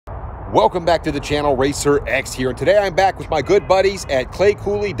Welcome back to the channel, RacerX here, and today I'm back with my good buddies at Clay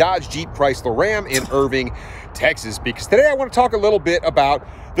Cooley Dodge Jeep Chrysler Ram in Irving, Texas, because today I want to talk a little bit about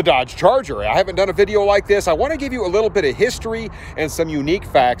the Dodge Charger. I haven't done a video like this. I want to give you a little bit of history and some unique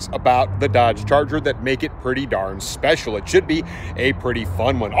facts about the Dodge Charger that make it pretty darn special. It should be a pretty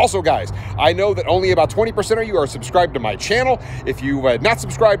fun one. Also, guys, I know that only about 20% of you are subscribed to my channel. If you've not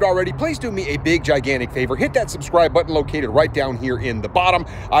subscribed already, please do me a big, gigantic favor. Hit that subscribe button located right down here in the bottom.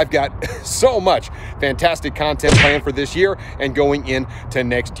 I've got so much fantastic content planned for this year and going into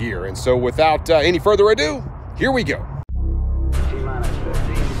next year. And so without any further ado, here we go.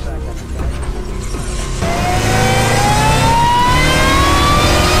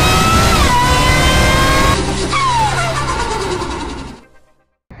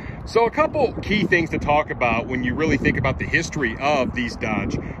 So a couple key things to talk about when you really think about the history of these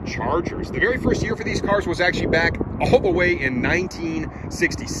Dodge Chargers. The very first year for these cars was actually back all the way in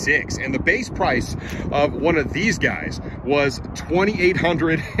 1966. And the base price of one of these guys was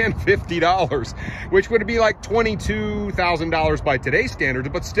 $2,850, which would be like $22,000 by today's standards,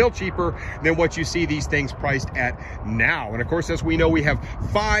 but still cheaper than what you see these things priced at now. And of course, as we know, we have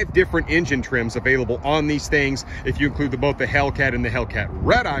 5 different engine trims available on these things. If you include both the Hellcat and the Hellcat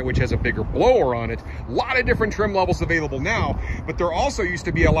Red Eye, which has a bigger blower on it. A lot of different trim levels available now, but there also used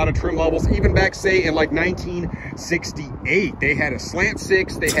to be a lot of trim levels even back, say, in like 1968. They had a slant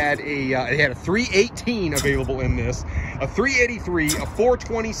 6, they had a 318 available in this, a 383, a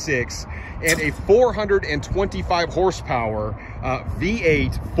 426, and a 425 horsepower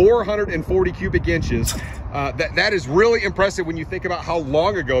V8, 440 cubic inches. That is really impressive when you think about how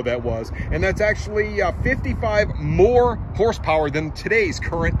long ago that was. And that's actually 55 more horsepower than today's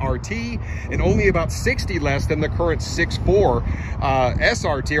current RT and only about 60 less than the current 6.4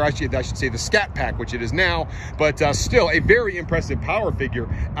 SRT, or I should say the Scat Pack, which it is now, but still a very impressive power figure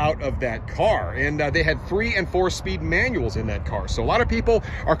out of that car. And they had 3- and 4-speed manuals in that car. So a lot of people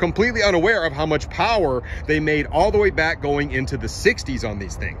are completely unaware of how much power they made all the way back going into the 60s on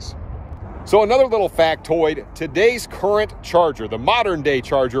these things. So another little factoid, today's current Charger, the modern day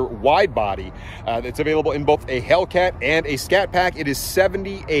Charger wide body, it's available in both a Hellcat and a Scat Pack. It is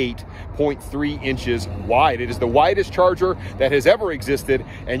 78.3 inches wide. It is the widest Charger that has ever existed,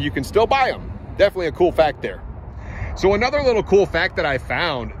 and you can still buy them. Definitely a cool fact there. So another little cool fact that I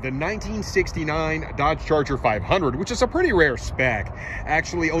found, the 1969 Dodge Charger 500, which is a pretty rare spec,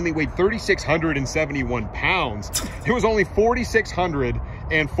 actually only weighed 3,671 pounds. It was only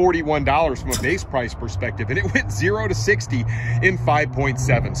 $4,641 from a base price perspective, and it went 0 to 60 in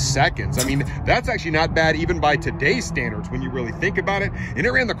 5.7 seconds. I mean, that's actually not bad even by today's standards when you really think about it. And it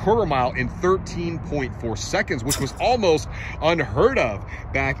ran the quarter mile in 13.4 seconds, which was almost unheard of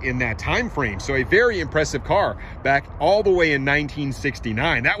back in that time frame. So a very impressive car back all the way in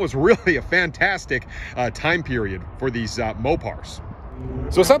 1969. That was really a fantastic time period for these Mopars.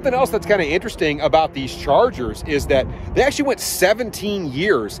 So something else that's kind of interesting about these Chargers is that they actually went 17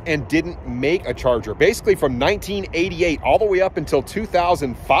 years and didn't make a Charger. Basically from 1988 all the way up until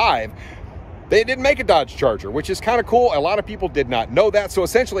 2005, they didn't make a Dodge Charger, which is kind of cool. A lot of people did not know that. So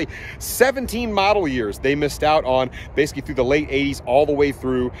essentially 17 model years they missed out on, basically through the late 80s all the way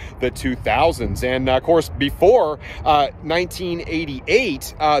through the 2000s. And of course, before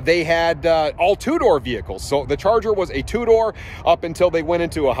 1988, they had all 2-door vehicles. So the Charger was a 2-door up until they went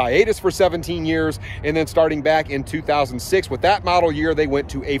into a hiatus for 17 years. And then starting back in 2006, with that model year, they went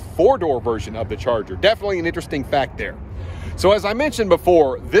to a 4-door version of the Charger. Definitely an interesting fact there. So as I mentioned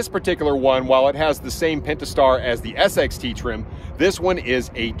before, this particular one, while it has the same Pentastar as the SXT trim, this one is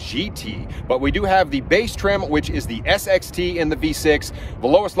a GT. But we do have the base trim, which is the SXT in the V6, the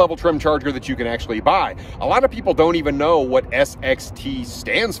lowest level trim Charger that you can actually buy. A lot of people don't even know what SXT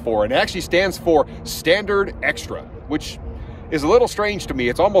stands for, and it actually stands for Standard Extra, which is a little strange to me.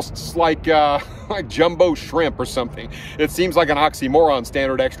 It's almost like jumbo shrimp or something. It seems like an oxymoron,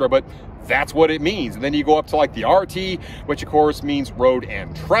 Standard Extra, but that's what it means. And then you go up to like the RT, which of course means road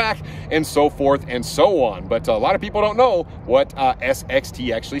and track, and so forth and so on. But a lot of people don't know what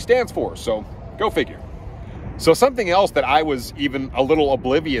SXT actually stands for, so go figure. So something else that I was even a little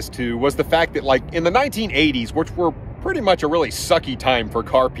oblivious to was the fact that, like, in the 1980s, which were pretty much a really sucky time for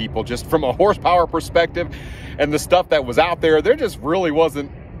car people, just from a horsepower perspective and the stuff that was out there, there just really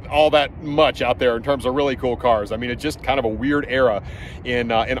wasn't all that much out there in terms of really cool cars. I mean, it's just kind of a weird era in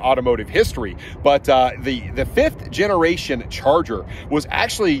automotive history. But the 5th generation Charger was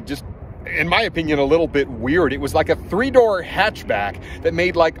actually just in my opinion, a little bit weird. It was like a 3-door hatchback that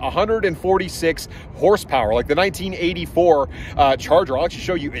made like 146 horsepower, like the 1984 Charger. I'll actually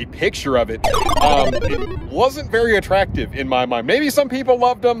show you a picture of it. It wasn't very attractive in my mind. Maybe some people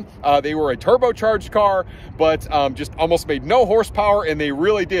loved them. They were a turbocharged car, but just almost made no horsepower, and they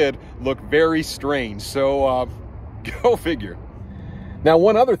really did look very strange. So go figure. Now,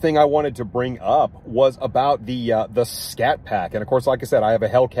 one other thing I wanted to bring up was about the Scat Pack. And of course, like I said, I have a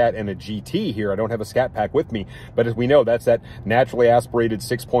Hellcat and a GT here. I don't have a Scat Pack with me, but as we know, that's that naturally aspirated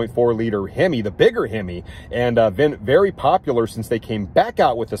 6.4 liter Hemi, the bigger Hemi, and been very popular since they came back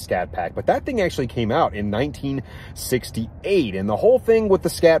out with the Scat Pack. But that thing actually came out in 1968. And the whole thing with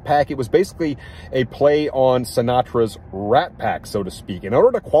the Scat Pack, it was basically a play on Sinatra's Rat Pack, so to speak. In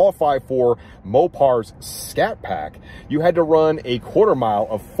order to qualify for Mopar's Scat Pack, you had to run a quarter mile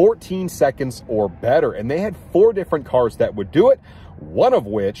of 14 seconds or better, and they had 4 different cars that would do it, one of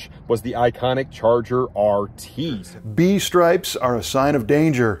which was the iconic Charger RTs. B stripes are a sign of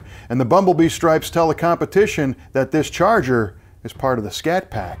danger, and the Bumblebee stripes tell the competition that this Charger is part of the Scat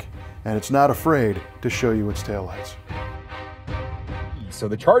Pack, and it's not afraid to show you its taillights. So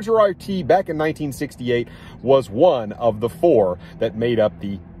the Charger RT back in 1968 was one of the 4 that made up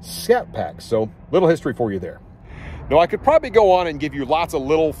the Scat Pack. So little history for you there. Now, I could probably go on and give you lots of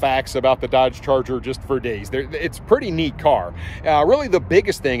little facts about the Dodge Charger just for days. It's a pretty neat car. Really, the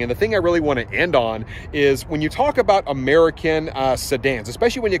biggest thing, and the thing I really want to end on, is when you talk about American sedans,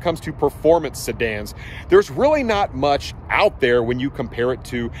 especially when it comes to performance sedans, there's really not much out there when you compare it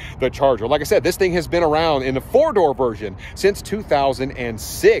to the Charger. Like I said, this thing has been around in the 4-door version since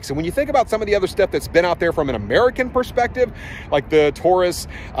 2006. And when you think about some of the other stuff that's been out there from an American perspective, like the Taurus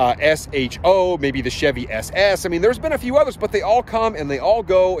SHO, maybe the Chevy SS, I mean, there's been a few others, but they all come and they all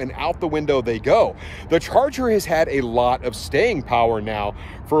go, and out the window they go. The Charger has had a lot of staying power now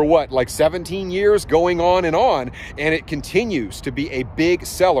for what, like 17 years, going on, and it continues to be a big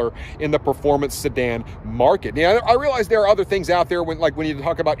seller in the performance sedan market. Now, I realize there are other things out there when you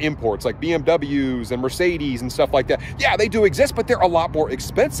talk about imports, like BMWs and Mercedes and stuff like that. Yeah, they do exist, but they're a lot more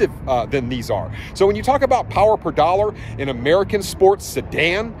expensive than these are. So when you talk about power per dollar in American sports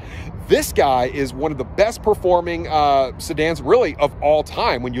sedan, this guy is one of the best performing sedans really of all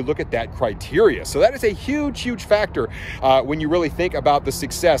time when you look at that criteria. So that is a huge, huge factor when you really think about the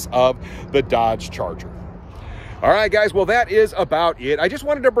success of the Dodge Charger. All right, guys, well, that is about it. I just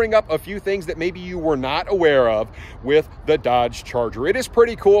wanted to bring up a few things that maybe you were not aware of with the Dodge Charger. It is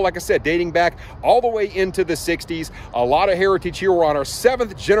pretty cool, like I said, dating back all the way into the 60s. A lot of heritage here. We're on our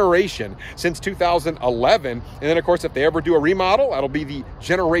 7th generation since 2011. And then, of course, if they ever do a remodel, that'll be the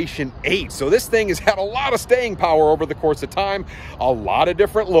Generation 8. So this thing has had a lot of staying power over the course of time, a lot of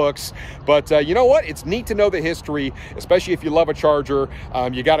different looks. But you know what? It's neat to know the history, especially if you love a Charger.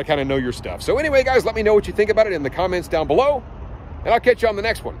 You got to kind of know your stuff. So anyway, guys, let me know what you think about it in the comments down below, and I'll catch you on the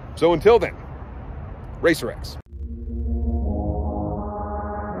next one. So until then, RacerX.